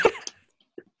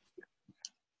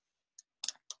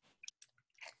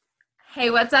Hey,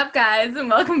 what's up, guys? And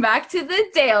welcome back to the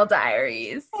Dale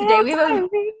Diaries. Today we have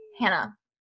Hannah.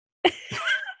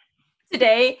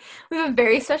 Today we have a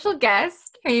very special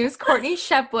guest. Her name is Courtney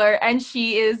Shepler, and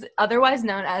she is otherwise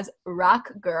known as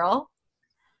Rock Girl.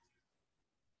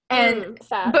 And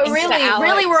but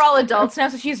really, we're all adults now,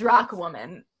 so she's Rock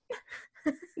Woman.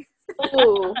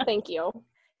 Ooh, thank you.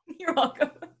 You're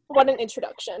welcome. What an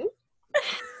introduction.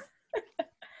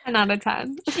 10 out of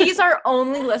 10. She's our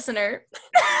only listener.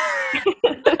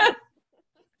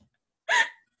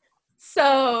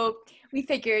 So we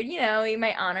figured, we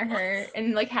might honor her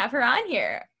and have her on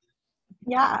here.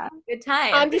 Yeah. Good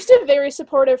time. I'm just a very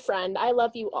supportive friend. I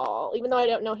love you all, even though I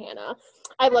don't know Hannah.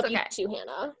 I love you too,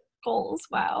 Hannah. Goals.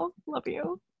 Wow. Love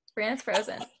you. Brianna's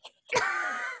frozen.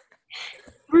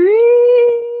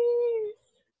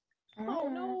 Oh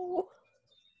no.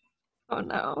 Oh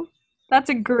no. That's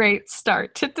a great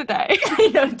start to today. I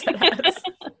know it does.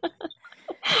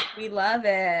 We love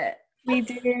it. We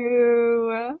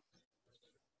do.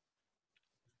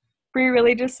 Brie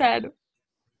really just said.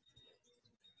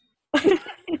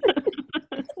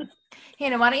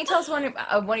 Hannah, why don't you tell us one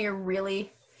of your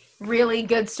really, really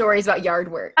good stories about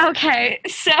yard work? Okay,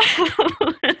 so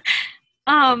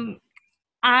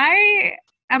I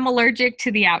am allergic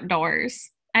to the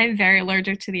outdoors. I'm very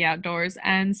allergic to the outdoors,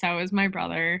 and so is my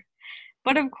brother.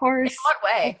 But of course... In what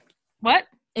way? What?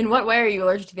 In what way are you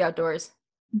allergic to the outdoors?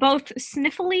 Both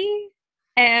sniffly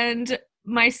and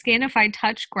my skin, if I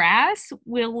touch grass,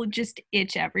 will just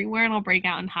itch everywhere and I'll break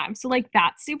out in hives. So,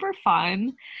 that's super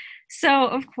fun. So,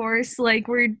 of course,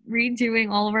 we're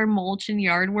redoing all of our mulch and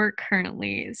yard work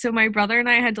currently. So, my brother and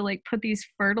I had to, put these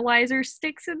fertilizer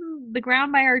sticks in the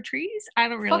ground by our trees. I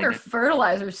don't really know.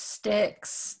 Fertilizer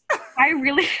sticks. I've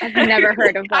never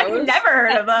heard of those. I've never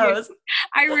heard of those.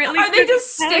 Are they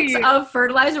just sticks of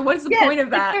fertilizer? What's the point of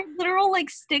that? They're literal,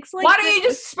 sticks Why don't you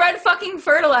just spread fucking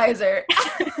fertilizer?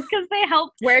 Because they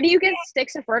help. Where do you get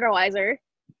sticks of fertilizer?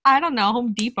 I don't know,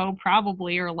 Home Depot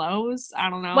probably, or Lowe's.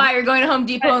 I don't know. Why, you're going to Home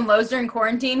Depot and Lowe's during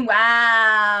quarantine?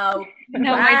 Wow.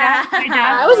 No, wow. My dad.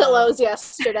 I was at Lowe's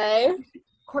yesterday.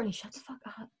 Courtney, shut the fuck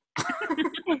up.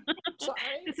 Sorry.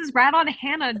 This is Rat on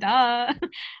Hannah, duh.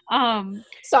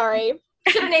 Sorry.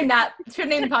 Should have named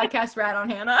the podcast Rat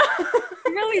on Hannah.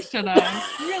 Really should have.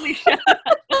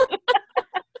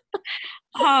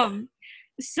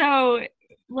 So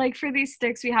for these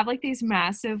sticks, we have these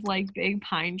massive big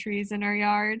pine trees in our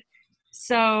yard.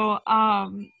 So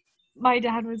my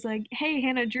dad was like, hey,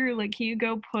 Hannah, Drew, can you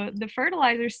go put the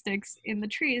fertilizer sticks in the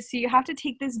trees? So you have to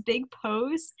take this big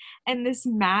post and this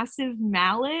massive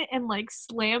mallet and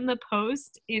slam the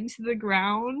post into the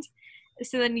ground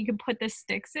so then you can put the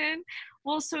sticks in.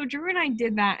 Well, so Drew and I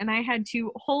did that, and I had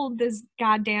to hold this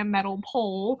goddamn metal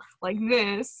pole like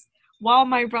this while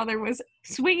my brother was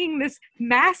swinging this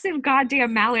massive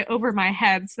goddamn mallet over my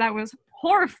head. So that was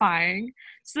horrifying.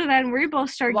 So then we both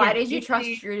started Why did you trust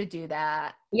Drew to do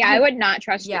that? Yeah, I would not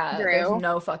trust Drew. There's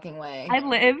no fucking way.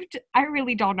 I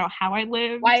really don't know how I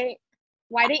lived. Why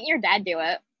didn't your dad do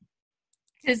it?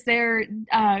 Because they're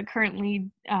currently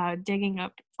digging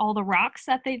up all the rocks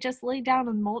that they just laid down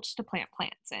and mulch to plant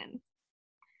plants in.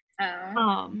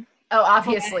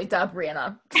 Obviously, duh,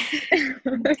 Brianna. Can't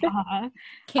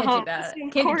do that. So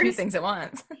Can't do two things at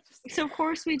once. So, of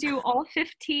course, we do all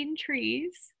 15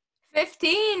 trees.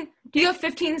 15? Do you have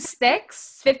 15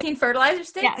 sticks? 15 fertilizer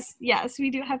sticks? Yes, we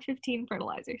do have 15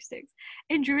 fertilizer sticks.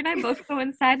 And Drew and I both go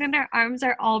inside, and our arms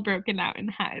are all broken out in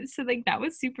hives. So, that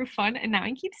was super fun. And now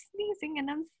I keep sneezing, and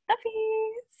I'm stuffy.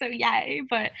 So, yay.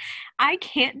 But I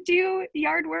can't do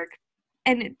yard work.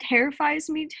 And it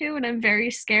terrifies me too, and I'm very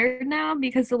scared now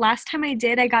because the last time I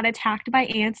did, I got attacked by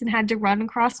ants and had to run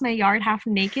across my yard half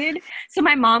naked so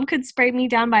my mom could spray me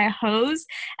down by a hose.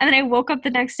 And then I woke up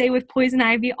the next day with poison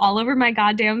ivy all over my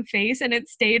goddamn face, and it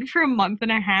stayed for a month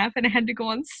and a half, and I had to go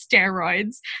on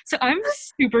steroids. So I'm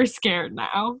super scared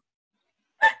now.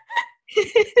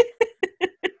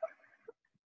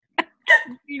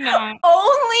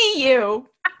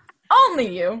 Only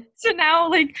you. So now,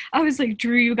 I was like,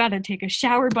 Drew, you gotta take a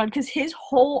shower, bud, because his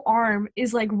whole arm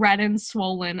is, red and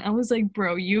swollen. I was like,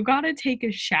 bro, you gotta take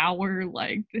a shower.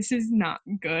 This is not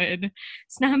good.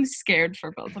 So now I'm scared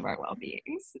for both of our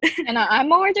well-beings. And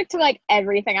I'm allergic to,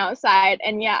 everything outside.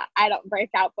 And, yeah, I don't break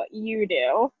out, but you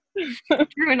do.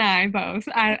 Drew and I both.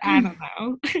 I don't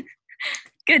know.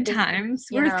 Good times.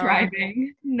 We're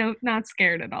thriving. No, not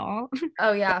scared at all.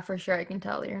 Oh, yeah, for sure. I can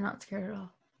tell you're not scared at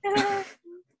all.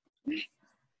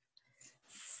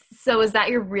 So is that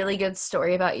your really good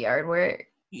story about yard work?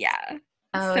 Yeah.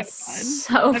 Oh, so it's fun.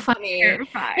 so funny.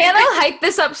 Terrified. Hannah hyped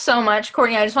this up so much,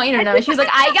 Courtney. I just want you to know. She was like,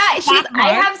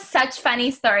 I have such funny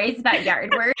stories about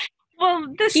yard work. Well,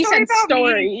 the She story said about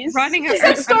stories. me running She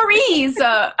said stories.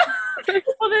 well,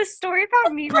 the story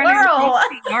about me running Plural. across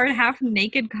the yard half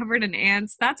naked, covered in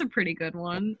ants. That's a pretty good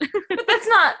one. But that's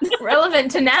not relevant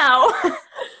to now.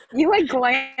 You like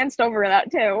glanced over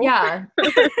that too. Yeah.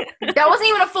 That wasn't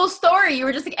even a full story. You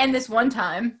were just like, end this one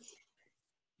time.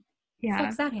 Yeah.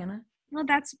 What's that, Hannah? Well,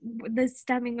 that's the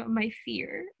stemming of my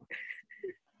fear.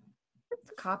 It's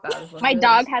a cop out. Is what My it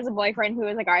dog is. has a boyfriend who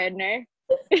is a gardener.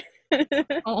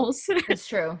 Also, It's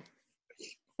true. His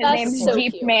That's name's so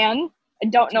Jeep cute. Man. I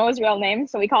don't know his real name,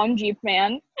 so we call him Jeep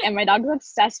Man. And my dog's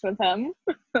obsessed with him.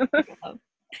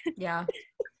 Yeah.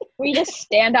 We just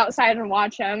stand outside and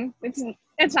watch him.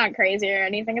 It's not crazy or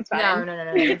anything. It's fine.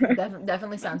 No.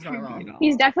 Definitely sounds normal.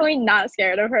 He's definitely not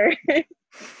scared of her.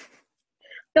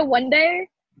 The one day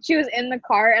she was in the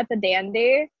car at the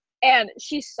Dandy and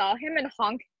she saw him and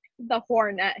honked the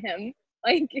horn at him.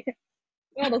 Like,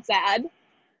 a little sad.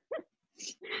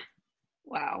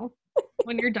 Wow.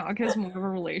 When your dog has more of a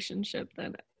relationship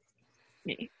than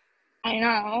me. I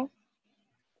know.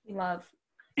 Love.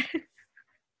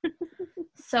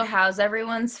 So how's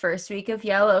everyone's first week of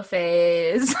yellow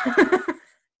phase?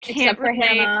 Except for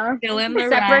relate. Hannah. Still in the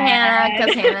Except for red.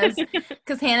 Hannah,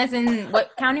 because Hannah's in,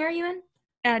 what county are you in?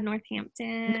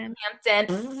 Northampton.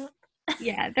 Hampton.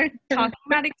 Yeah, they're talking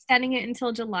about extending it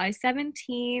until July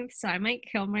 17th, so I might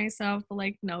kill myself, but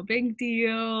like, no big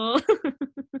deal.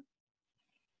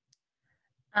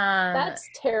 That's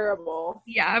terrible.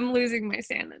 Yeah, I'm losing my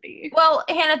sanity. Well,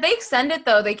 Hannah, if they extend it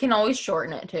though, they can always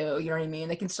shorten it too. You know what I mean?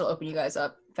 They can still open you guys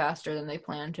up faster than they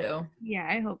plan to. Yeah,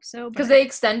 I hope so. Because they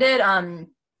extended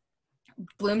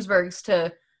Bloomsburg's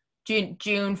to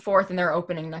June 4th, and they're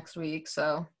opening next week.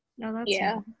 So No, that's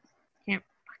Yeah. Can't.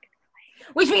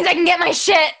 which means I can get my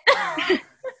shit.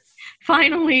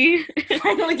 Finally.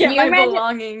 Finally Can get you my imagine-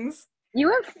 belongings. You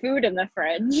have food in the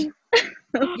fridge.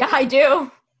 Yeah, I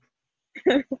do.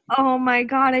 Oh my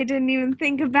god, I didn't even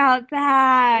think about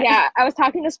that. Yeah, I was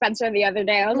talking to Spencer the other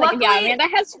day. I was like, yeah, Luckily-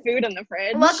 Amanda has food in the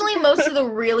fridge. Luckily, most of the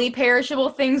really perishable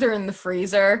things are in the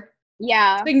freezer.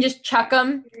 Yeah. We can just chuck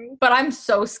them. But I'm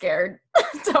so scared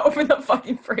to open the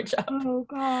fucking fridge up. Oh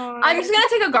god. I'm just gonna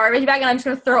take a garbage bag and I'm just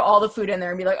gonna throw all the food in there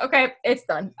and be like, okay, it's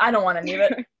done. I don't want any of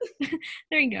it.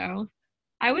 There you go.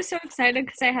 I was so excited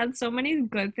because I had so many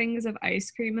good things of ice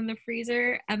cream in the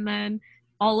freezer, and then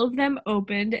all of them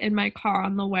opened in my car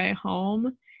on the way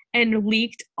home and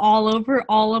leaked all over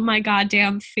all of my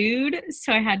goddamn food,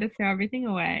 so I had to throw everything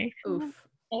away. Oof.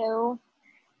 Ew.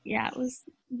 Yeah, it was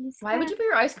Why would you put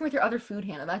your ice cream with your other food,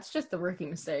 Hannah? That's just the rookie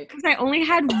mistake. Because I only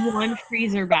had one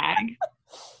freezer bag.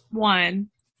 One.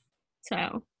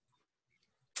 So,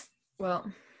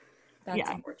 Well, that's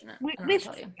Yeah. unfortunate. we, I don't know we've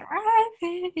what to tell you.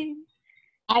 thriving.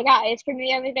 I got ice cream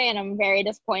the other day and I'm very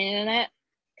disappointed in it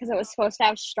because it was supposed to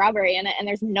have strawberry in it and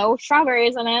there's no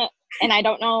strawberries in it. And I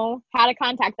don't know how to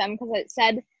contact them because it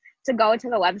said to go to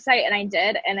the website and I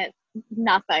did, and it's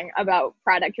nothing about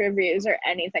product reviews or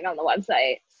anything on the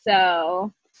website.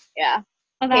 So, yeah.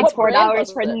 Oh, It's that's What brand $4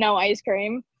 was for it? no ice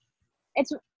cream.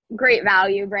 It's Great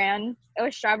Value brand. It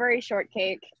was strawberry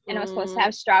shortcake, and it was supposed to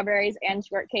have strawberries and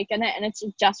shortcake in it, and it's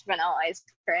just vanilla ice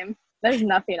cream. There's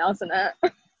nothing else in it.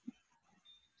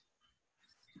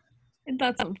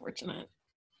 that's unfortunate.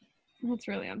 That's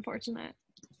really unfortunate.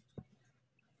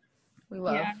 We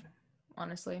love, Yeah.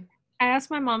 honestly. I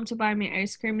asked my mom to buy me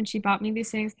ice cream, and she bought me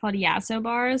these things called Yasso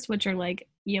bars, which are like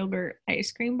yogurt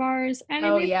ice cream bars. And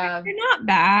Oh, I mean, yeah. they're not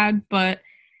bad, but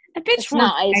a bitch It's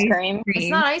not wants ice cream. It's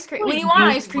not ice cream. Really When you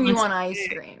want just ice cream, you wants want ice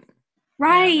it. cream.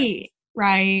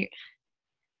 Right.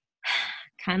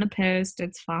 Kind of pissed.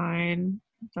 It's fine.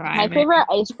 My Thriving. favorite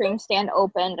ice cream stand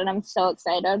opened, and I'm so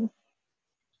excited.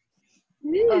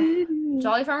 Ooh.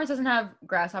 Jolly Farmers doesn't have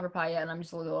grasshopper pie yet, and I'm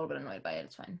just a little bit annoyed by it.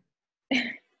 It's fine.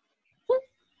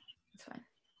 It's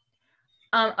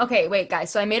fine. Okay, wait,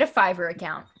 guys. So I made a Fiverr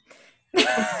account.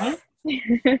 What?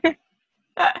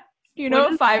 Do you know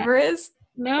What what is Fiverr is?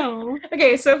 No.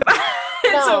 Okay, so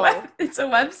No. it's a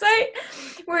website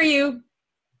where you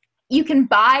can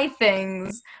buy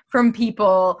things from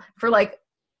people for like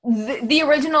the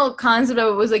original concept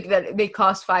of it was like that they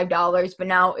cost $5, but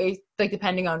now it's like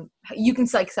depending on you can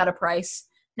like set a price.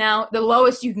 Now the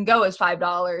lowest you can go is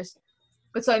 $5.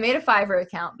 But so I made a Fiverr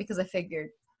account because I figured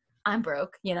I'm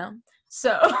broke, you know.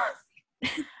 So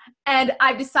and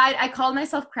I called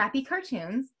myself Crappy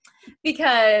Cartoons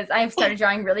because I've started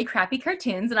drawing really crappy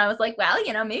cartoons, and I was like, well,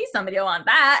 you know, maybe somebody will want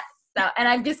that. So, and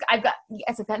I've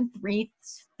gotten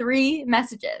three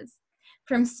messages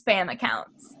from spam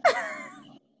accounts.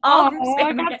 All from Oh,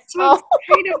 spam that's accounts. so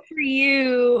excited for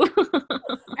you.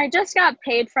 I just got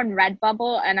paid from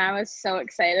Redbubble, and I was so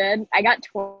excited. I got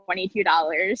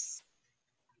 $22.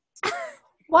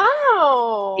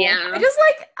 Wow. Yeah.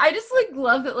 I just like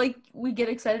love that like we get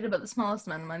excited about the smallest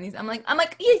amount of money. I'm like,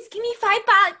 yes, give me $5.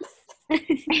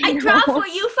 I draw for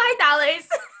you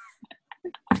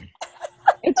 $5.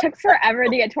 It took forever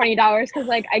to get $20 because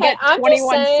like I get I'm just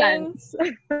 21 saying, cents.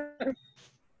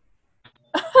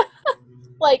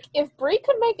 like, if Brie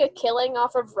could make a killing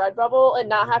off of Redbubble and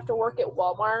not have to work at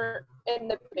Walmart in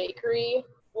the bakery,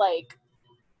 like,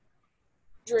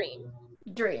 dream.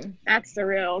 That's the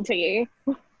real tea.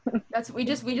 We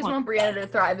just want Brianna to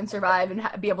thrive and survive and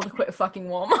be able to quit fucking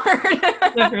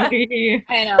Walmart. Literally.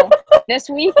 I know. This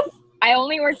week, I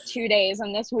only worked 2 days,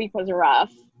 and this week was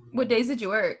rough. What days did you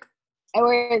work? I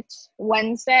worked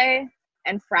Wednesday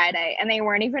and Friday, and they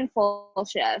weren't even full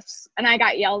shifts. And I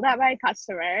got yelled at by a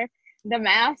customer. The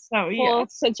mask full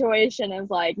situation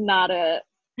is like not a.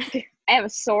 I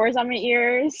have sores on my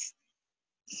ears.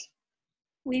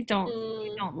 We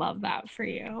don't love that for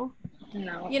you.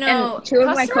 No. You know, and two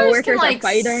of my coworkers can, like, are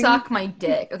fighting. Suck my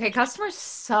dick. Okay, customers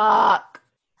suck.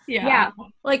 Yeah.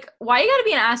 Like, why you gotta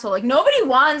be an asshole? Like, nobody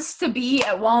wants to be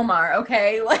at Walmart,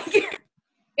 okay? Like,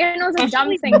 it was a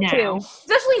dumb thing too.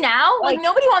 Especially now, like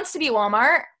nobody wants to be at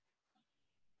Walmart.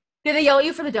 Did they yell at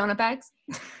you for the donut bags?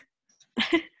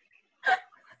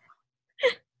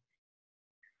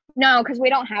 No, because we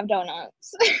don't have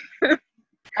donuts.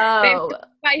 Oh.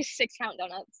 Buy 6-count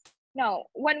donuts. No,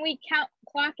 when we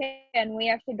clock in, we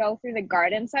have to go through the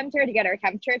garden center to get our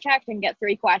temperature checked and get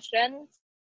 3 questions.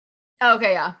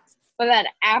 Okay, yeah. But then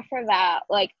after that,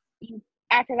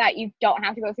 you don't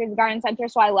have to go through the garden center.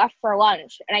 So I left for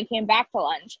lunch, and I came back to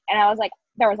lunch, and I was like,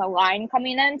 there was a line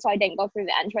coming in, so I didn't go through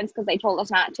the entrance because they told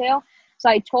us not to. So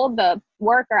I told the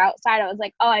worker outside, I was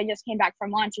like, oh, I just came back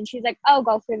from lunch. And she's like, oh,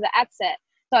 go through the exit.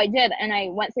 So I did, and I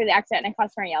went through the exit, and a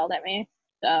customer yelled at me.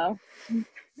 So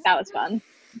that was fun.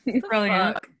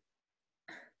 Brilliant.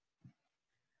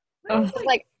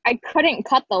 Like, I couldn't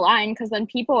cut the line because then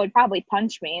people would probably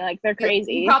punch me. Like, they're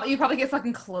crazy. You probably get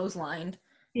fucking clotheslined.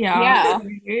 Yeah.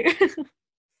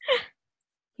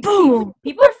 Boom!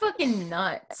 People are fucking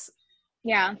nuts.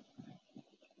 Yeah.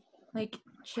 Like,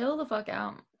 chill the fuck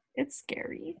out. It's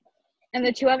scary. And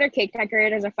the 2 other cake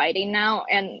decorators are fighting now,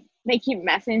 and they keep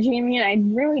messaging me, and I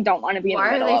really don't want to be in the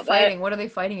middle of it. Why are they fighting? What are they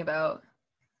fighting about?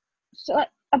 So,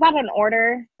 about an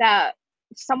order that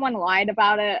someone lied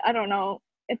about it. I don't know.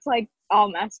 It's like all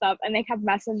messed up, and they kept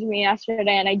messaging me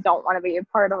yesterday, and I don't want to be a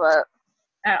part of it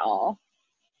at all.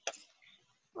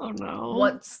 Oh no.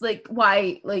 What's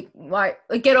why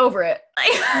get over it.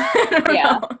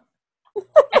 Yeah.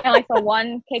 And like the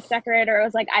one cake decorator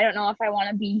was like, I don't know if I want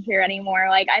to be here anymore.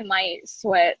 Like, I might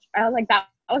switch. I was like, that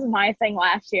was my thing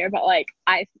last year, but like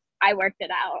I worked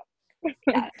it out.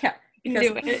 Yeah. You can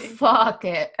do it. Fuck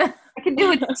it. I can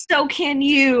do it. So can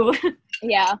you.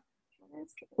 Yeah.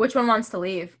 Which one wants to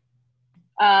leave?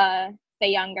 The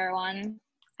younger one.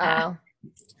 Oh.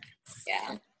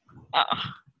 Yeah.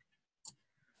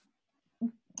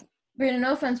 Brandon,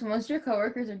 no offense, but most of your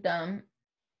coworkers are dumb.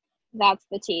 That's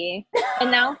the tea.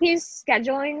 And now he's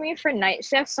scheduling me for night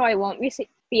shifts, so I won't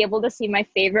be able to see my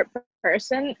favorite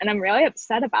person, and I'm really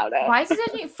upset about it. Why is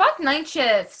it fuck night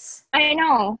shifts? I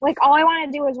know. Like, all I want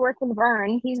to do is work with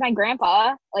Vern. He's my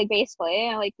grandpa, like, basically.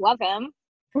 I, like, love him.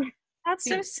 That's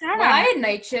so sad. Well, I had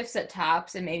night shifts at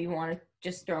Tops and made me want to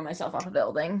just throw myself off a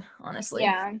building, honestly.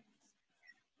 Yeah.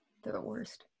 They're the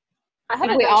worst. I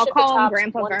had We all call him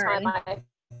Grandpa one Vern. time, I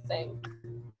think.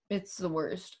 It's the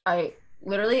worst. I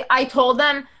told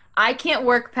them I can't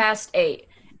work past 8.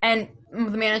 And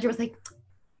the manager was like,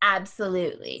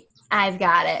 absolutely. I've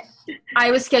got it.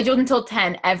 I was scheduled until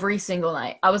 10 every single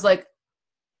night. I was like,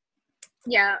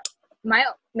 yeah. My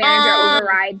manager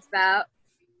overrides that.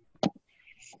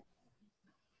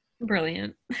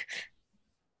 Brilliant.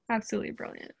 Absolutely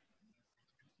brilliant.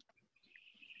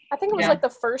 I think it was like the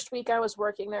first week I was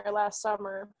working there last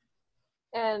summer.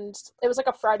 And it was like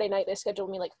a Friday night. They scheduled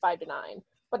me like 5 to 9.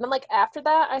 But then like after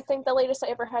that, I think the latest I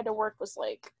ever had to work was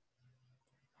like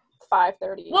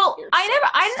 5:30. well, I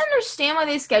didn't understand why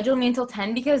they scheduled me until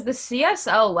 10 because the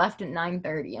CSL left at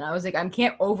 9:30. And I was like, I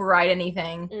can't override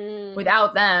anything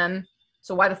without them.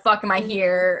 So why the fuck am I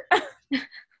here?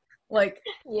 Like,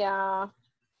 yeah.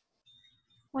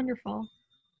 Wonderful.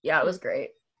 Yeah, it was great.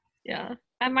 Yeah.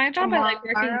 At my job, I like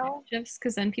working night shifts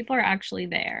because then people are actually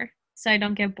there. So I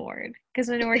don't get bored. Because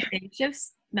when I work day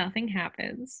shifts, nothing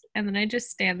happens. And then I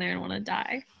just stand there and want to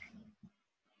die.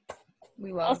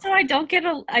 Also, I don't get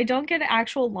an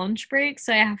actual lunch break,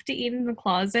 so I have to eat in the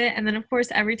closet. And then, of course,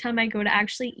 every time I go to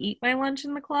actually eat my lunch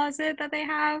in the closet that they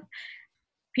have,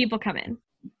 people come in.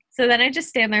 So then I just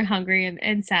stand there hungry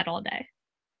and sad all day.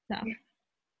 So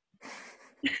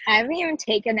I haven't even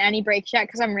taken any breaks yet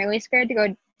because I'm really scared to go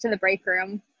to the break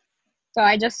room. So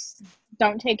I just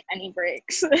don't take any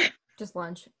breaks. Just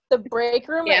lunch. The break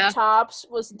room Yeah. at Tops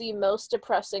was the most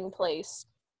depressing place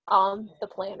on the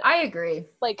planet. I agree.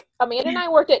 Like, Amanda and I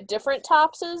worked at different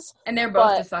Topses, And they're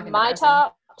both but just fucking my depressing.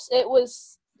 Tops, it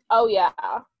was, oh yeah,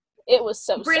 it was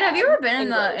so Britt, sad. have you ever been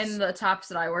in and gross. the Tops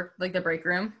that I worked, like the break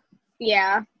room?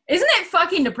 Yeah, Isn't it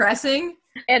fucking depressing?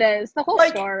 it is. The whole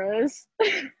Like- store is.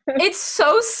 It's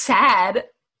so sad.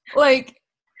 Like,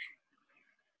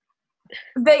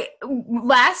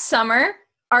 last summer,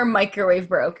 our microwave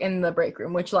broke in the break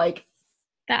room, which, like,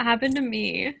 That happened to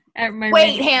me at my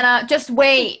wait, Hannah, just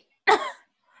wait.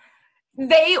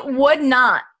 They would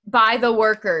not buy the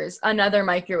workers another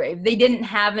microwave. They didn't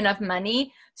have enough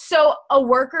money. So a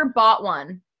worker bought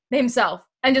one himself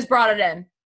and just brought it in.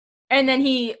 And then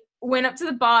he went up to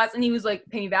the boss and he was like,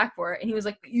 pay me back for it. And he was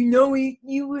like, you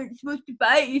weren't supposed to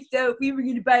buy it yourself. We were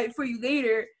going to buy it for you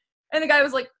later. And the guy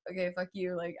was like, okay, fuck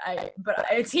you. Like, but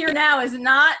it's here now, is it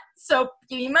not? So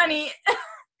give me money.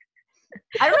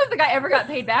 I don't know if the guy ever got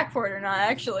paid back for it or not,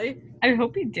 actually. I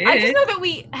hope he did. I just know that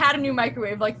we had a new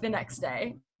microwave, like, the next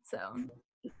day.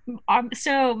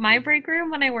 So my break room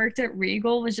when I worked at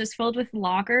Regal was just filled with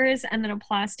lockers and then a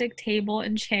plastic table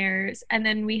and chairs. And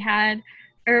then we had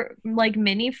like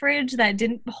mini fridge that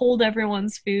didn't hold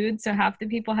everyone's food. So half the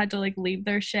people had to like leave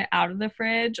their shit out of the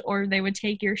fridge, or they would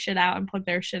take your shit out and put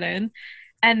their shit in.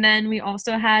 And then we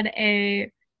also had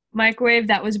a microwave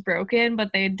that was broken, but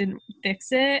they didn't fix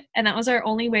it. And that was our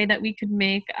only way that we could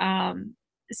make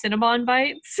Cinnabon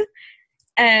bites.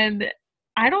 And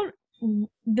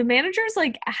the managers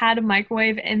like had a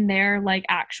microwave in their like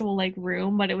actual like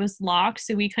room, but it was locked,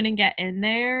 so we couldn't get in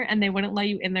there, and they wouldn't let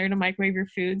you in there to microwave your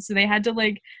food. So they had to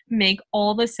like make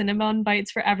all the Cinnabon bites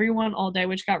for everyone all day,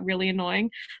 which got really annoying.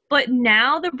 But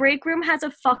now the break room has a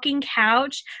fucking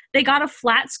couch. They got a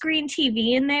flat screen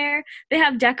TV in there. They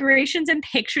have decorations and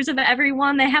pictures of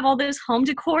everyone. They have all this home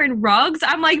decor and rugs.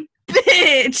 I'm like,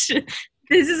 bitch,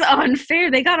 this is unfair.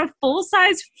 They got a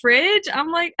full-size fridge.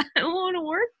 I'm like, I don't want to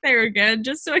work there again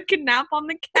just so I can nap on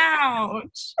the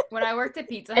couch. When I worked at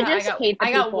Pizza I Hut, just hate the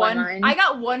people in mine. I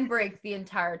got one break the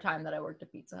entire time that I worked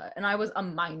at Pizza Hut, and I was a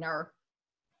minor.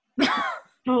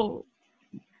 Oh,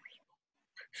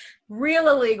 Real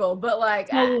illegal, but like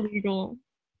so illegal.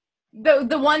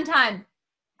 the one time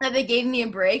that they gave me a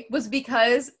break was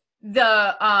because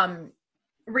the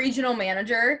regional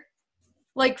manager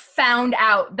like found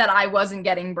out that I wasn't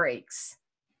getting breaks.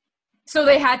 So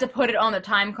they had to put it on the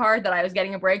time card that I was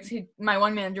getting a break. So my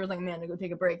one manager was like, man, to go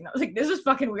take a break. And I was like, this is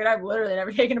fucking weird. I've literally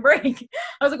never taken a break.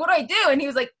 I was like, what do I do? And he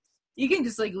was like, you can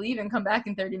just like leave and come back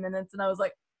in 30 minutes. And I was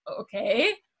like,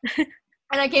 okay.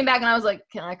 And I came back and I was like,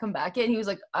 can I come back in? And he was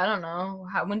like, I don't know.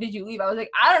 When did you leave? I was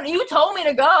like, I don't know. You told me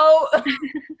to go.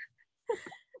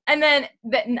 And then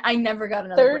I never got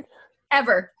another break.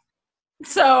 Ever.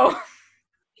 So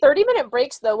 30-minute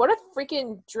breaks, though, what a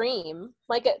freaking dream.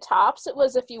 Like, at Tops, it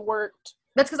was if you worked...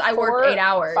 That's because I worked 8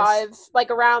 hours. 5,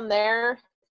 like, around there.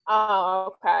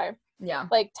 Oh, okay. Yeah.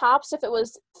 Like, Tops, if it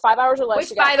was 5 hours or less,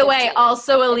 Which, by the way,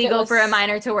 also illegal for a was-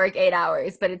 minor to work 8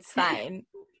 hours, but it's fine.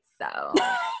 So...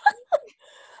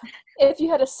 If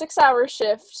you had a 6-hour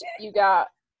shift, you got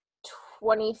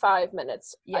 25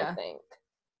 minutes, Yeah. I think.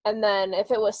 And then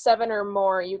if it was 7 or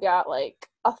more, you got, like,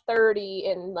 a 30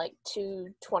 and, like, 2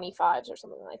 25s or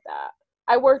something like that.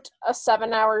 I worked a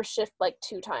 7-hour shift, like,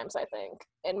 2 times, I think.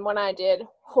 And when I did,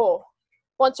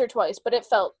 once or twice, but it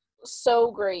felt so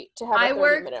great to have a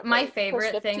 30-minute break. My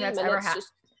favorite thing that's ever happened.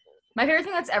 My favorite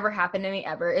thing that's ever happened to me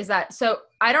ever is that, so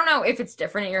I don't know if it's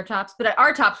different at your Tops, but at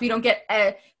our Tops, we don't get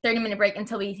a 30-minute break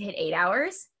until we hit 8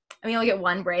 hours. And we only get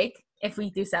 1 break if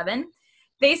we do 7.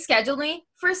 They scheduled me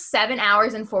for 7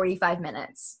 hours and 45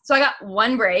 minutes. So I got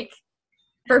 1 break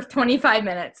for 25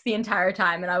 minutes the entire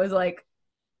time. And I was like,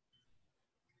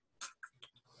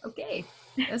 okay,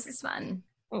 this is fun.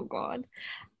 Oh, God.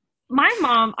 My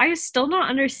mom, I still don't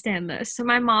understand this. So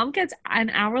my mom gets an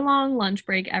hour-long lunch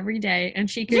break every day, and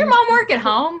she can... Does your mom work at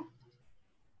home?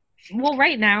 Well,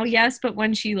 right now, yes, but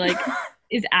when she, like,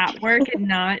 is at work and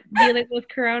not dealing with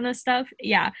Corona stuff,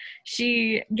 yeah.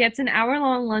 She gets an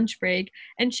hour-long lunch break,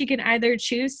 and she can either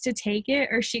choose to take it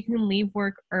or she can leave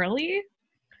work early.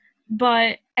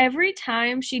 But every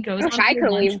time she goes I wish on I her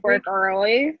could lunch leave break, work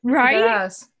early. right?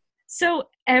 Yes. So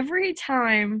every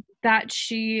time that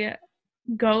she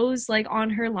goes like on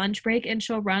her lunch break and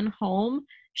she'll run home,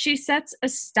 she sets a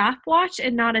stopwatch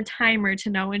and not a timer to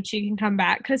know when she can come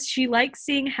back, because she likes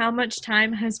seeing how much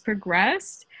time has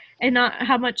progressed and not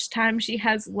how much time she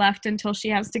has left until she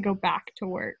has to go back to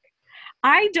work.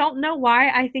 I don't know why.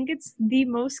 I think it's the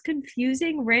most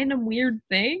confusing, random, weird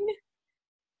thing.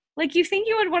 Like, you think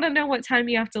you would want to know what time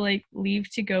you have to, like, leave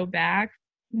to go back.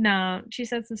 No, she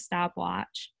sets a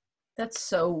stopwatch. That's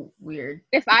so weird.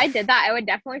 If I did that, I would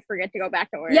definitely forget to go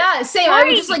back to work. Yeah, same. I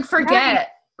would just like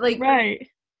forget. Like Right.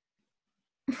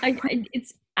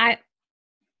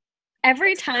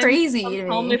 Every time crazy she to comes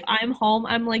home, me. if I'm home,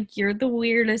 I'm like, you're the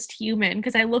weirdest human.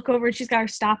 Because I look over and she's got her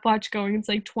stopwatch going. It's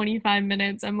like 25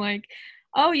 minutes. I'm like,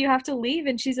 oh, you have to leave.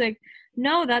 And she's like,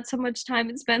 no, that's how much time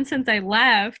it's been since I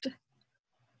left.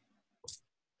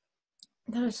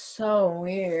 That is so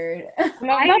weird. I'm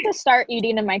about to start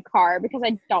eating in my car because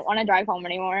I don't want to drive home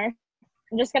anymore.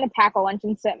 I'm just going to pack a lunch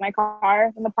and sit in my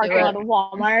car in the parking lot of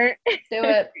Walmart. Do it.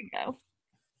 There you go.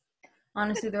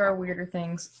 Honestly, there are weirder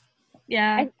things.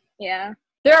 Yeah. Yeah.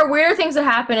 There are weirder things that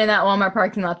happen in that Walmart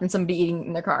parking lot than somebody eating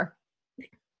in their car.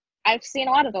 I've seen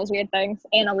a lot of those weird things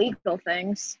and illegal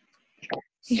things.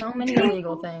 So many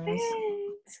illegal things.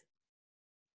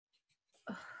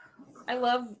 I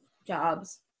love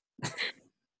jobs.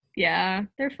 Yeah,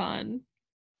 they're fun.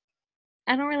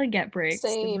 I don't really get breaks.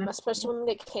 Same, especially when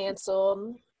they get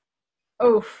canceled.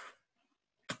 Oof.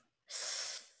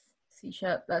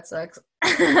 C-Shep, that sucks.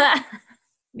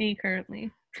 Me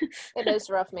currently. It is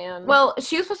rough, man. Well,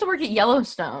 she was supposed to work at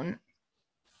Yellowstone.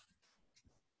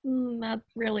 That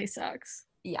really sucks.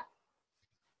 Yeah.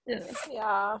 Ugh.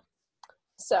 Yeah.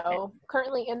 So,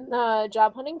 currently in the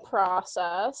job hunting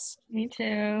process, Me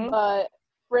too. but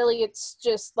really it's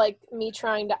just like me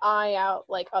trying to eye out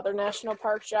like other national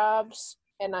park jobs,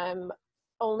 and I'm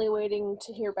only waiting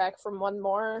to hear back from one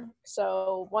more.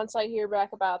 So, once I hear back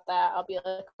about that, I'll be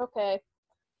like, okay,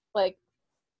 like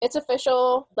it's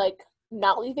official, like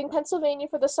not leaving Pennsylvania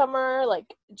for the summer,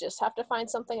 like just have to find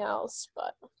something else,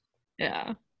 but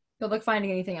Yeah. Good luck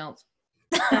finding anything else.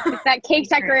 If that cake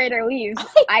decorator leaves,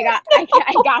 I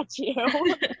got you.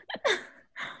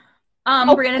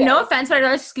 Brianna, no offense, but I'd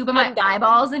rather scoop in my I'm down.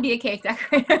 eyeballs and be a cake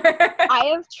decorator.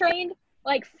 I have trained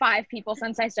like 5 people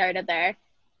since I started there.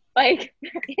 Like,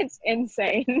 it's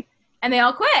insane. And they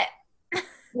all quit.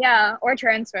 Yeah, or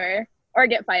transfer, or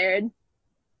get fired.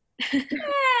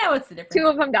 What's the difference? 2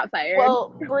 of them got fired.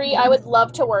 well, Bree, I would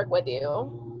love to work with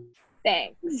you.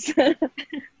 Thanks.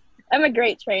 I'm a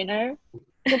great trainer.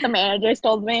 That's what the managers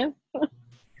told me.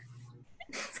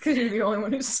 It's because you're the only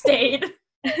one who stayed.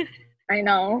 I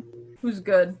know. Who's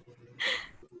good.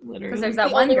 Literally. Because there's that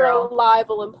The one only girl.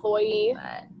 reliable employee.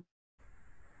 But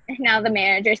Now the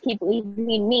managers keep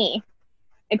leaving me,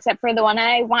 except for the one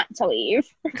I want to leave.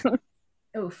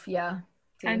 oof, yeah.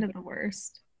 Kind of the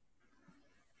worst.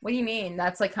 What do you mean?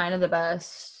 That's like kind of the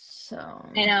best. So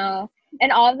I know.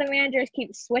 And all of the managers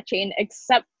keep switching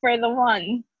except for the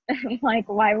one. I'm like,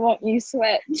 why won't you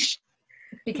switch?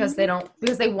 because they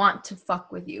want to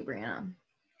fuck with you, Brianna.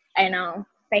 I know.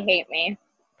 They hate me.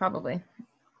 Probably.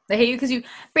 They hate you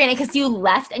because you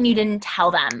left and you didn't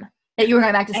tell them that you were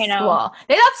going back to I know. school.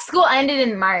 They thought school ended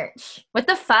in March. What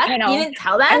the fuck? I know. You didn't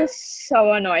tell them? I was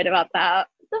so annoyed about that.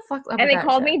 What the fuck's up And with they that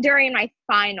called shit? me during my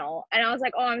final. And I was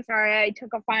like, oh, I'm sorry. I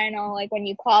took a final. Like, when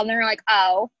you called, and they were like,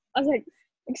 oh. I was like,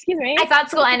 excuse me? I thought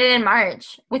school ended in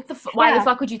March. Why the Yeah.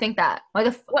 fuck would you think that?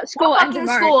 What school ends in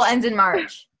March? School ends in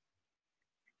March?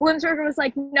 Bloomsburg was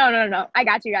like, no. I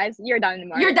got you guys. You're done in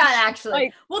March. You're done, actually.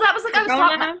 Like, well, that was like I was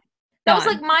talking. That was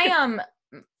like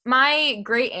my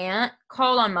great aunt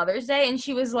called on Mother's Day and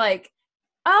she was like,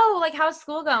 "Oh, like how's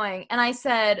school going?" And I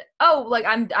said, "Oh, like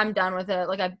I'm done with it.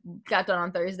 Like I got done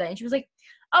on Thursday." And she was like,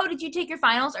 "Oh, did you take your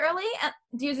finals early?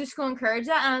 Does your school encourage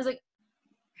that?" And I was like,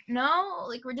 "No,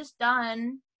 like we're just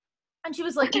done." And she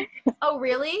was like, "Oh,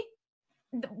 really?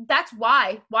 That's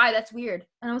why? Why? That's weird."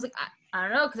 And I was like, I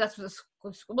don't know, because that's what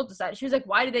the school decided. She was like,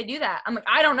 "Why did they do that?" I'm like,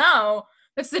 "I don't know.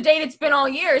 That's the date it's been all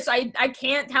year, so I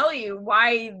can't tell you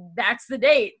why that's the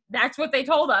date. That's what they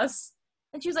told us."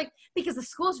 And she was like, "Because the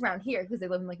schools around here," because they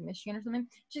live in like Michigan or something.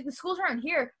 She's like, "The schools around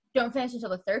here don't finish until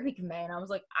the 3rd week of May." And I was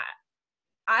like,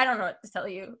 I don't know what to tell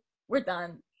you. We're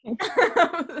done.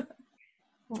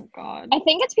 Oh God. I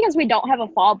think it's because we don't have a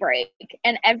fall break.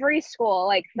 And every school,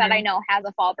 like, that Yeah. I know has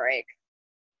a fall break.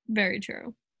 Very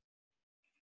true.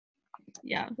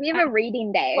 Yeah. We have a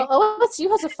reading day. Well, OSU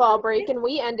has a fall break, and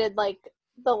we ended like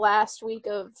the last week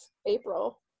of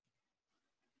April.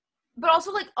 But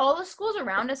also, like, all the schools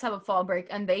around us have a fall break,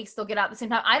 and they still get out at the same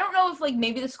time. I don't know if, like,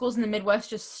 maybe the schools in the Midwest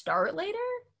just start later.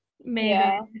 Maybe.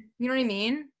 Yeah. You know what I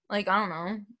mean? Like, I don't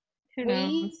know. Who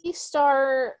knows? We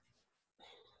start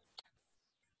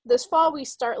this fall. We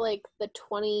start like the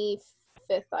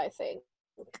 25th, I think.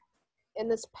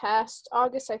 And this past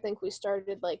August, I think we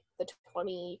started like the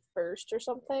 21st or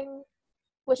something,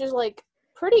 which is like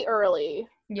pretty early,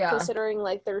 Yeah. considering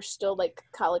like there's still like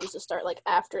colleges to start like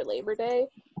after Labor Day.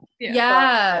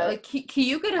 Yeah. But Like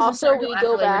Kiyuka doesn't Also, start we till after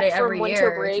go Labor Day back from every winter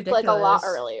year. It's break like a lot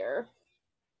ridiculous.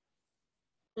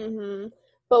 earlier.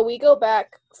 But we go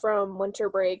back from winter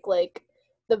break like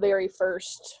the very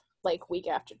first like week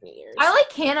after New Year's. I like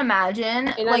can't imagine.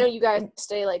 and like, I know you guys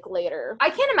stay like later. I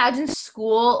can't imagine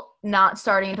school not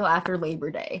starting until after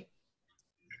Labor Day.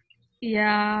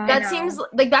 Yeah. That seems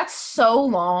like that's so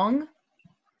long.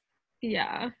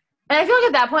 Yeah. And I feel like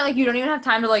at that point, like you don't even have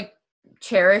time to like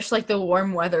cherish like the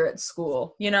warm weather at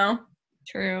school, you know?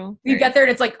 True. You get there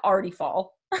and it's like already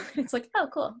fall. It's like, oh,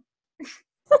 cool.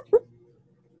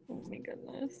 Oh my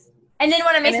goodness. And then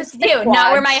what am I And supposed to it's do? the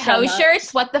Not wear quad my so hose much.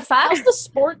 shirts? What the fuck? How's the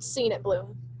sports scene at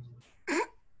Bloom?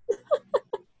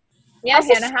 Yeah, How's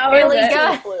the Hannah, how sports is really scene it? good?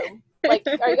 at Bloom?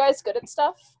 Like, are you guys good at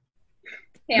stuff?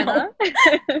 Hannah?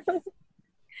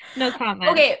 No comment.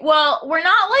 Okay, well, we're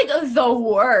not like the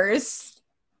worst.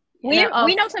 we know,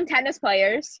 know some tennis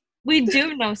players. We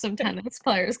do know some tennis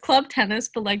players. Club tennis,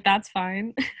 but like that's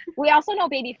fine. We also know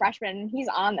baby freshman. He's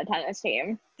on the tennis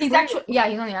team. He's actually, yeah,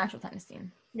 he's on the actual tennis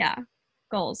team. Yeah.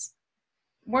 Goals.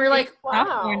 We're like,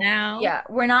 Sophomore now. yeah,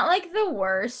 we're not like the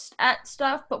worst at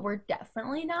stuff, but we're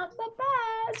definitely not the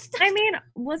best. I mean,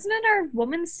 wasn't it our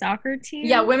women's soccer team?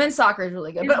 Yeah, women's soccer is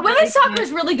really good, It's but really women's soccer good.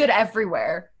 is really good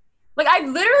everywhere. Like, I've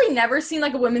literally never seen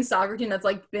like a women's soccer team that's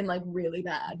like been like really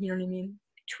bad. You know what I mean?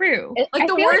 True. Like, I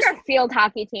the feel worst- like our field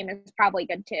hockey team is probably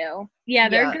good too. Yeah,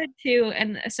 they're Yeah. good too,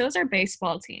 and so is our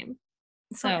baseball team.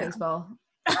 Fuck So, baseball.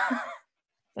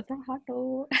 but they're hot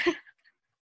though.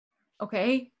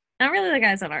 Okay. Not really the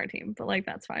guys on our team, but like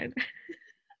that's fine.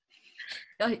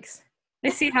 Yikes. I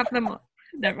see half of them.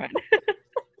 Never mind.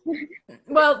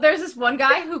 Well, there's this one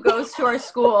guy who goes to our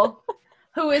school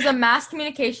who is a mass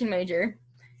communication major,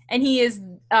 and he is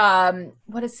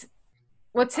what's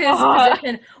his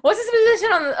position? What's his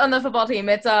position on the football team?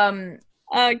 It's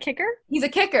Kicker. he's a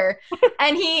kicker,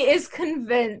 and he is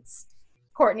convinced,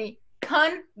 Courtney,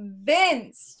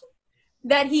 convinced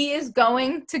that he is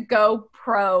going to go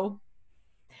pro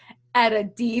at a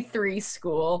D3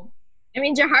 school. I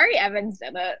mean, Jahari Evans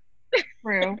did it.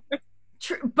 True.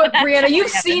 But That's Brianna, you've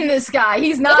Jahari seen this guy.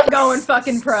 He's not going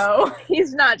fucking pro.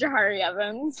 He's not Jahari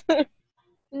Evans.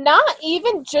 Not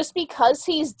even just because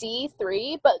he's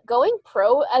D3, but going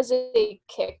pro as a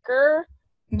kicker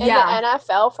in Yeah. the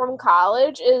NFL from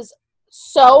college is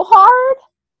so hard.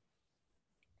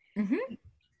 Mm-hmm.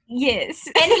 Yes.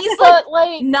 And he's like But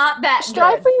like, not that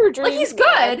strive good. for your dreams. Like he's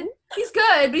man. good. He's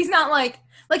good, but he's not like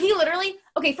he literally.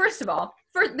 Okay, first of all,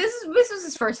 this was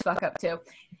his first fuck up too.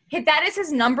 That is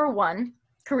his number one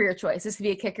career choice, is to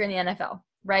be a kicker in the NFL,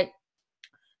 right?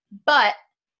 But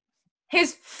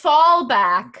his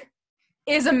fallback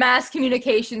is a mass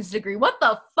communications degree. What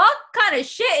the fuck kind of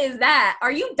shit is that?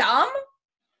 Are you dumb?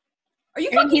 Are you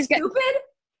I mean, fucking he's got- stupid?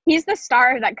 He's the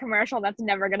star of that commercial that's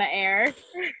never gonna air.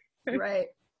 Right.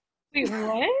 Wait,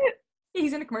 what?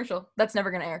 He's in a commercial that's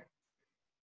never gonna air.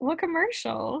 What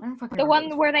commercial? I don't fucking The remember one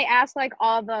what where they ask like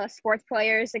all the sports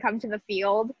players to come to the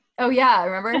field. it's- Oh yeah,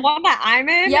 remember? The one that I'm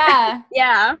in? Yeah.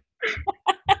 Yeah.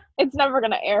 It's never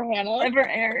gonna air, Hannah. Never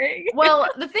airing. Well,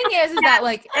 the thing is that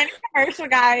like Any commercial,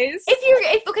 guys.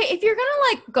 if you're gonna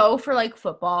like go for like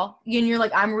football and you're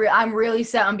like I'm really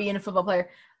set on being a football player,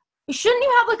 shouldn't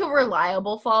you have like a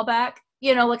reliable fallback?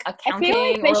 You know, like I accounting.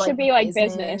 feel like this or, should be like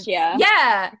business, yeah.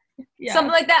 Yeah, Yeah.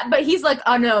 something like that. But he's like,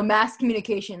 oh no, mass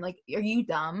communication. Like, are you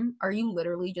dumb? Are you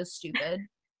literally just stupid?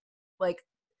 Like,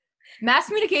 mass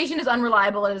communication is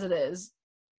unreliable as it is.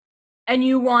 And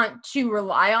you want to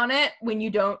rely on it when you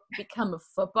don't become a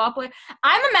football player.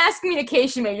 I'm a mass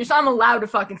communication major, so I'm allowed to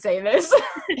fucking say this.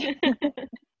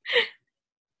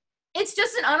 It's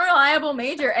just an unreliable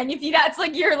major, and if that's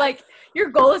like your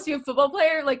goal is to be a football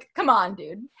player, like, come on,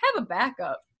 dude, have a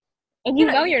backup. And you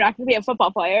Yeah. know you're not gonna be a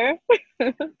football player.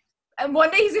 And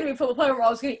one day he's gonna be a football player. We're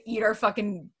all just gonna eat our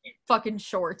fucking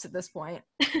shorts at this point.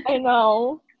 I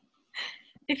know.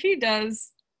 If he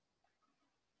does,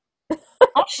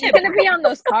 I'll He's ship. gonna be on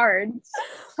those cards.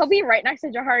 He'll be right next to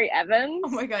Jahari Evans. Oh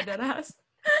my god, deadass.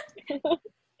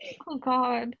 Oh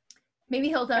God. Maybe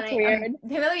he'll That's donate. weird.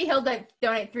 Maybe he'll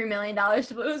donate $3 million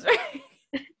to Bloomsbury.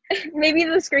 Maybe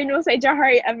the screen will say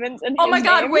Jahari Evans and Oh my his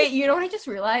god, name. wait! You know what I just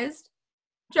realized?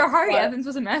 Jahari What? Evans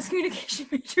was a mass communication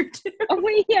major too. Oh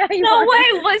yeah, he No was.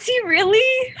 way. Was he really?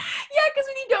 Yeah, because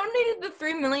when he donated the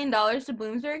 $3 million to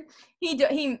Bloomsbury,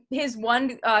 his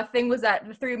one thing was that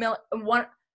the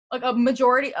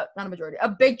a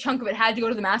big chunk of it had to go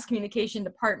to the mass communication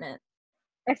department.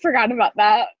 I forgot about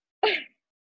that.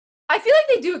 I feel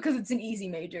like they do it because it's an easy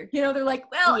major. You know, they're like,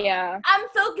 well, Yeah. I'm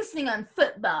focusing on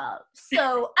football,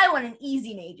 so I want an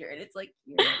easy major. And it's like,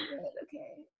 you're good,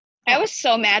 okay. I was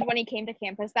so mad when he came to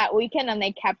campus that weekend and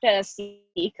they kept it a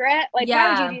secret. Like, why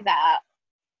Yeah. would you do that?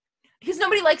 Because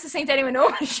nobody likes the Saints anyway. No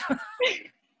one showed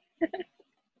up.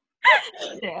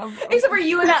 Damn. Except for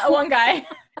you and that one guy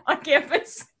on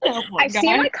campus. Oh my I've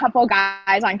seen God. a couple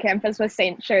guys on campus with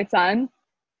Saint shirts on.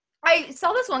 I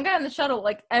saw this one guy on the shuttle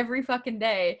like every fucking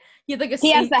day. He had like a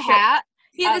He has Saint the shirt. hat.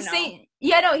 He had Oh, the no. Saint.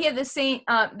 Yeah, no, he had the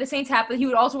Saints hat, but he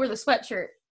would also wear the sweatshirt.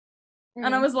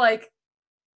 And I was like,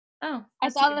 oh. I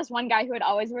that's saw weird. this one guy who would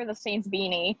always wear the Saints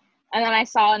beanie, and then I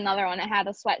saw another one that had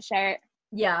a sweatshirt,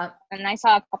 Yeah, and I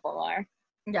saw a couple more.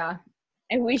 yeah.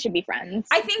 And we should be friends.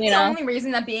 I think you the know? only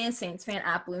reason that being a Saints fan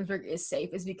at Bloomsburg is safe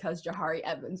is because Jahari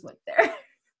Evans went there.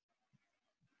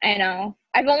 I know.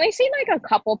 I've only seen like a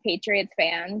couple Patriots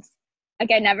fans.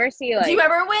 Like I never see like. Do you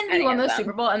remember when we any won of the them.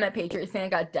 Super Bowl and that Patriots fan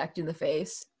got decked in the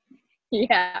face?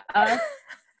 Yeah.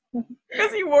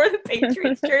 Because he wore the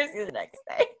Patriots jersey the next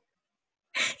day.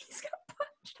 He's got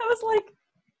punched. I was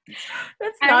like,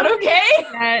 that's not okay.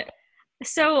 That-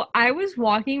 So I was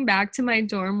walking back to my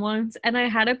dorm once and I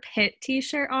had a Pitt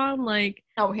t-shirt on, like,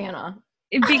 Oh, Hannah.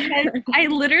 because I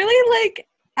literally, like,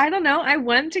 I don't know, I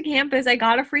went to campus, I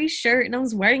got a free shirt and I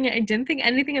was wearing it. I didn't think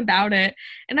anything about it.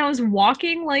 And I was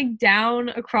walking, like, down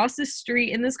across the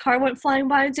street and this car went flying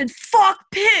by and said, "Fuck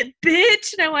Pitt,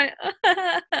 bitch!" And I went,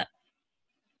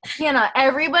 Hannah,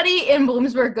 everybody in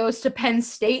Bloomsburg goes to Penn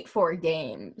State for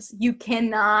games. You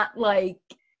cannot, like,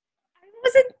 I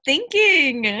wasn't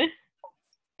thinking.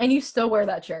 and you still wear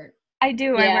that shirt. I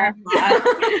do, I wear a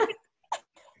lot.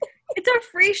 It's a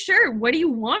free shirt. What do you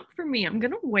want from me? I'm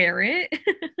gonna wear it.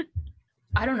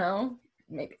 I don't know.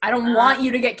 Maybe I don't want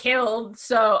you to get killed,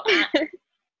 so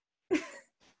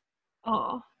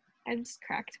Oh, I just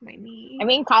cracked my knee. I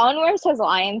mean, Colin wears his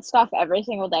Lion stuff every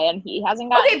single day, and he hasn't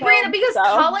gotten okay, Brianna, killed, because so.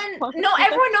 Colin. No,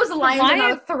 everyone knows the Lions are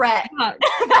not a threat. Fuck.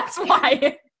 That's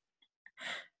why.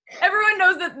 Everyone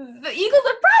knows that the Eagles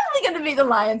are probably going to beat the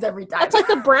Lions every time. That's like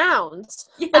the Browns.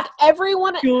 Yeah. Like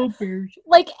everyone at Go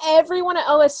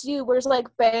OSU wears like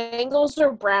Bengals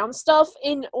or Brown stuff,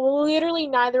 and literally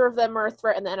neither of them are a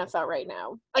threat in the NFL right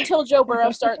now. Until Joe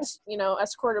Burrow starts,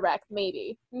 as quarterback,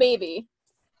 maybe.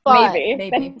 But Maybe.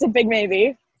 maybe. That's a big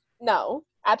maybe. no,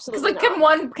 Because absolutely like,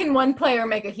 not. can one player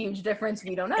make a huge difference?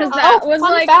 We don't know. 'Cause that was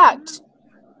fun like- fact.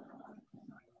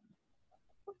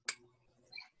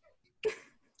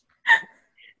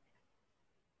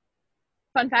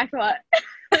 Fun fact, what?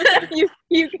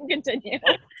 you can continue.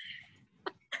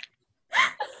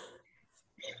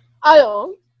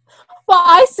 Oh. Well,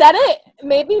 I said it.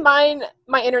 Maybe my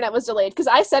internet was delayed because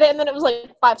I said it and then it was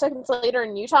like 5 seconds later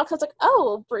in Utah. So I was like,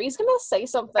 oh, Bree's gonna say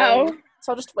something. Oh.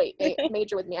 So I'll just wait.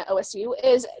 Major with me at OSU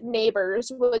is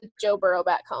Neighbors with Joe Burrow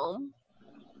back home.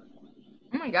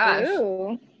 Oh my gosh.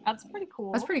 Ooh. That's pretty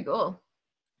cool. That's pretty cool.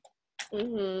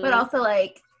 Mm-hmm. But also,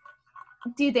 like,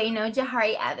 do they know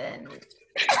Jahari Evans?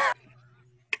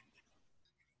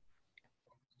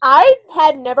 I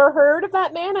had never heard of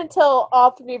that man until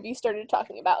all three of you started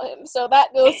talking about him. So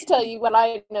that goes to tell you what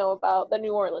I know about the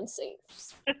New Orleans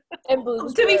Saints. And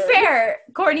Bloomsburg. To be fair,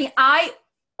 Courtney, I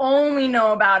only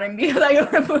know about him because I go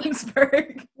to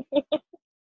Bloomsburg.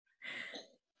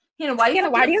 Why do you Hannah,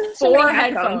 have, why do you have so four many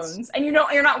headphones? headphones? And you're not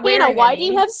wearing Hannah, why any. do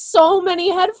you have so many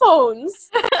headphones?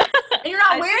 And you're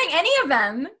not wearing any of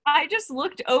them. I just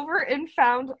looked over and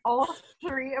found all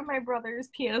 3 of my brother's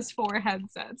PS4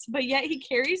 headsets, but yet he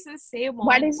carries the same one.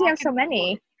 Why does he have back so and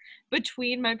many? forth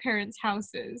between my parents'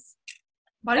 houses?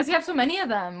 Why does he have so many of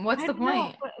them? What's I the don't know,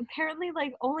 point? but apparently,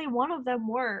 like, only one of them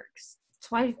works. So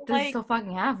why does he like- still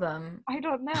fucking have them? I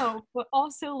don't know, but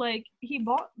also, like, he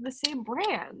bought the same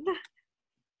brand.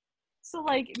 So,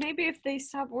 like, maybe if they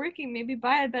stop working, maybe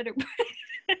buy a better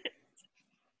brand.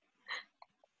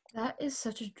 That is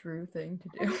such a Drew thing to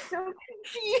I'm do. so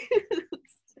confused.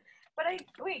 But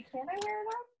wait, can I wear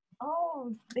them?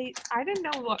 Oh, I didn't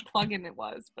know what plugin it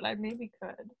was, but I maybe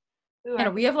could. Ooh,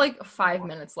 Hannah, we have like 5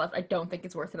 minutes left. I don't think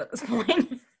it's worth it at this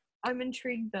point. I'm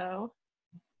intrigued though.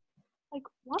 Like,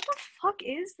 what the fuck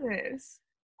is this?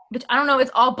 But I don't know.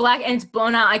 It's all black and it's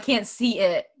blown out. I can't see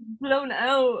it. Blown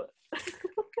out.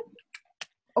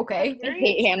 Okay. I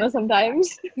hate Hannah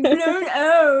sometimes. Blown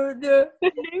out. No.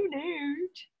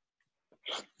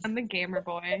 I'm a gamer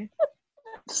boy.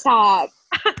 Stop.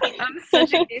 I'm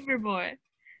such a gamer boy.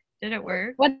 Did it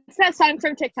work? What's that song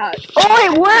from TikTok?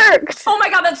 Oh, it worked! Oh my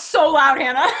god, that's so loud,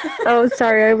 Hannah. Oh,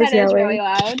 sorry, I was That is yelling. really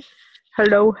loud.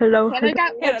 Hello, hello, Hannah hello.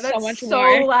 got Hannah, like, that's so much so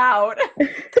more. loud.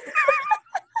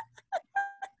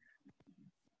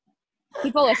 He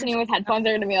people listening with headphones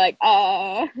are gonna be like,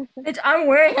 Bitch, I'm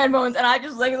wearing headphones and I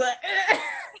just like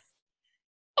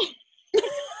It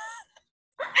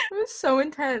was so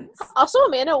intense. Also,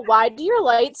 Amanda, why do your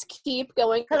lights keep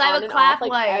going Because I have on a and clap off,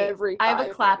 like, light. every I have a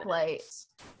 5 clap minutes?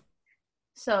 light.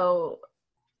 So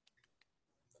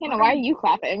Hannah, why are you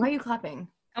clapping? why are you clapping?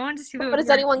 I wanted to see But is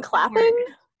anyone clapping?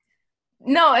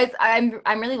 No, it's I'm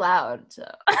really loud. So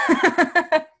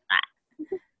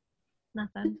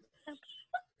Nothing.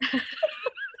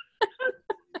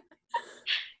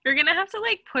 You're gonna have to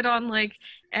like put on like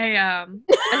a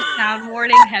sound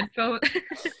warning headphone.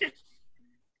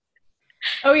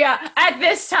 oh yeah, at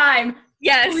this time,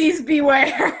 Yes. please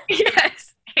beware.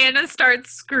 Yes. Hannah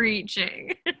starts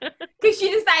screeching. Because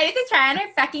she decided to try on her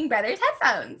fucking brother's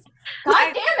headphones.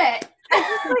 God damn it.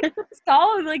 Like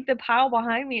saw like the pile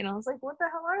behind me and I was like, what the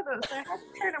hell are those? So I had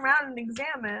to turn around and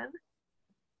examine.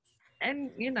 And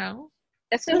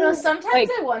This You know, is sometimes like,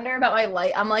 I wonder about my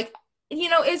light. I'm like,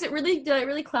 is it really, did I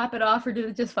really clap it off or did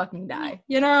it just fucking die?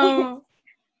 You know?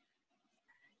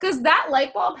 Because that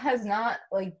light bulb has not,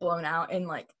 like, blown out in,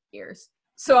 like, years.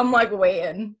 So I'm, like,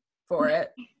 waiting for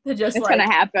it to just, it's like, gonna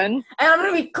happen. and I'm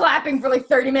going to be clapping for, like,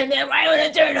 30 minutes. Why would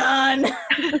it turn on?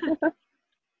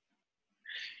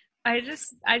 I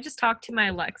just talked to my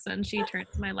Alexa and she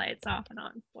turns my lights off and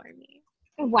on for me.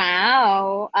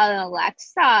 Wow,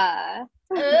 Alexa.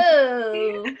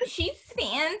 Oh, she's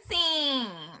fancy.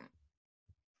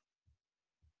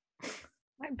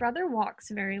 My brother walks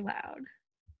very loud.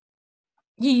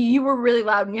 You were really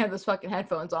loud when you had those fucking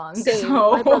headphones on. Same.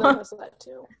 So. My brother does that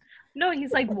too. No,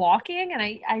 he's like walking and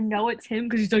I know it's him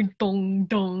because he's like dong,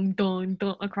 dong, dong,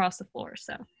 dong across the floor.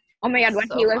 So. Oh my god, when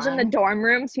So he lives in the fun. dorm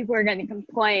rooms, people are gonna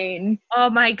complain.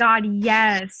 Oh my god,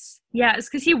 yes. Yes,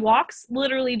 because he walks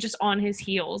literally just on his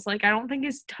heels. Like, I don't think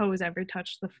his toes ever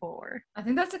touch the floor. I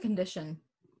think that's a condition.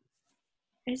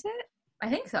 Is it? I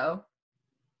think so.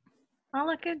 I'll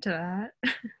look into that.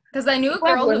 Because I knew a People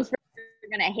have girl who, limbs are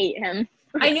gonna hate him.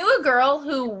 I knew a girl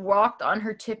who walked on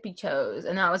her tippy toes,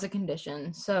 and that was a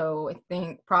condition. So I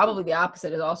think probably the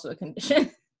opposite is also a condition.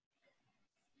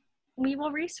 We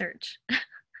will research.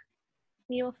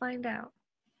 We will find out.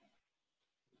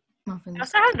 I Muffins.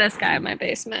 also have this guy in my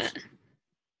basement.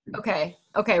 Okay,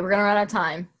 we're gonna run out of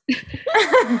time.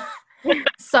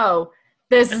 So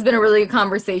this has been a really good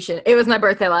conversation. It was my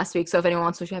birthday last week, so if anyone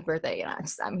wants to wish me happy birthday,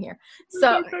 I'm here.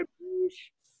 So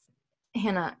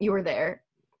Hannah, you were there.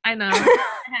 I know.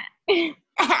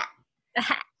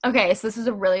 Okay, so this is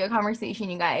a really good conversation,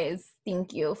 you guys.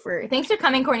 Thanks for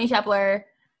coming, Courtney Shepler.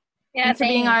 Yeah,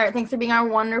 Thanks for being our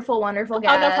wonderful, wonderful Oh,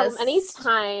 guest. no problem.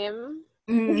 Anytime.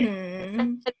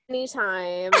 Mhm.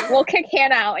 Anytime. We'll kick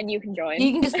Hannah out and you can join.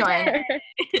 You can just join.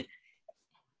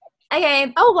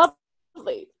 Okay. Oh,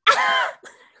 lovely.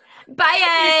 Bye,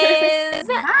 guys.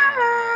 Bye.